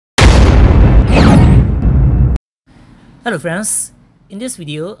Hello friends, in this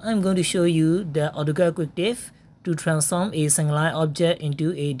video I'm going to show you the AutoCAD quick tip to transform a single line object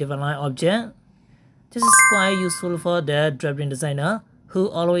into a different line object. This is quite useful for the driving designer who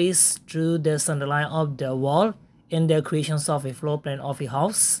always drew the center line of the wall in the creations of a floor plan of a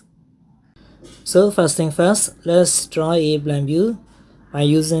house. So first thing first, let's draw a plan view by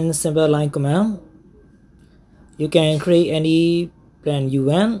using simple line command. You can create any plan you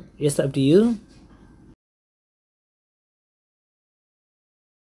want, it's up to you.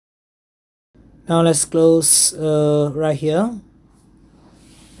 Now let's close right here.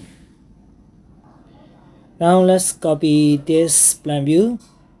 Now let's copy this plan view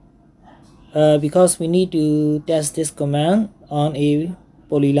because we need to test this command on a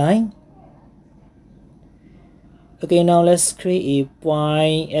polyline. Okay, now let's create a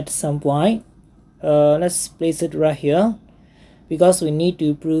point at some point. Let's place it right here because we need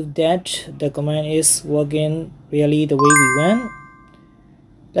to prove that the command is working really the way we want.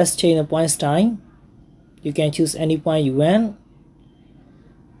 Let's change the point style. You can choose any point you want.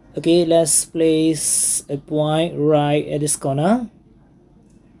 Okay, let's place a point right at this corner.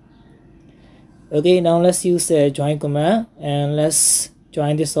 Okay, now let's use the join command and let's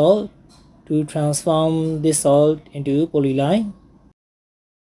join this all to transform this all into polyline.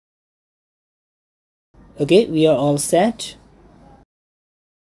 Okay, we are all set.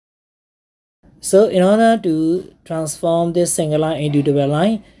 So in order to transform this single line into double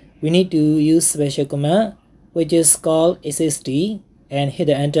line, we need to use special command which is called SSD and hit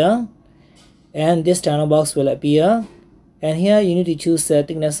the enter, and this dialog box will appear, and here you need to choose the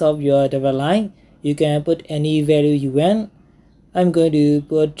thickness of your double line. You can put any value you want. I'm going to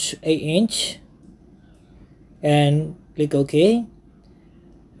put 8 inch and click OK.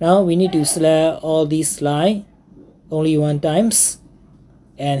 Now we need to select all these lines only one times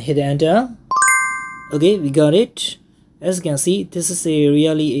and hit enter. Okay, we got it. As you can see, this is a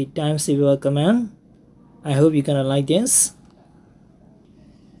really a time saver command. I hope you're gonna like this.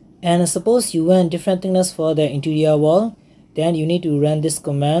 And suppose you want different thickness for the interior wall, then you need to run this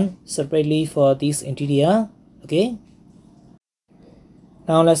command separately for this interior. Okay.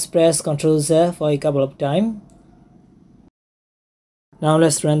 Now let's press Ctrl Z for a couple of times. Now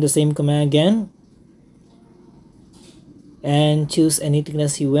let's run the same command again and choose any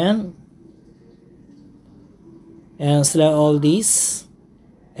thickness you want and select all these,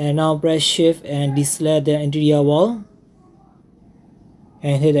 and now press shift and deselect the interior wall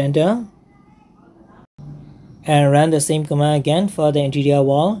and hit enter and run the same command again for the interior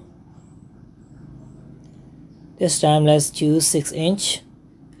wall. This time let's choose 6 inch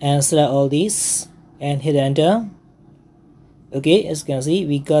and select all these and hit enter. Okay, as you can see,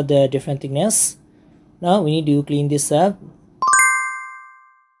 we got the different thickness. Now we need to clean this up.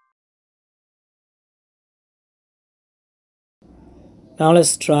 Now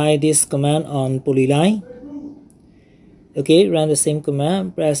let's try this command on polyline. Okay, run the same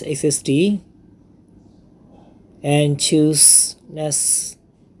command, press SSD and choose, let's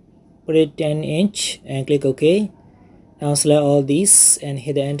put it 10 inch and click OK. Now select all these and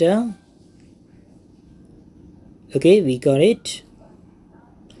hit enter. Okay, we got it.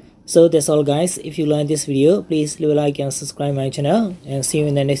 So that's all guys. If you like this video, please leave a like and subscribe my channel, and see you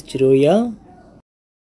in the next tutorial.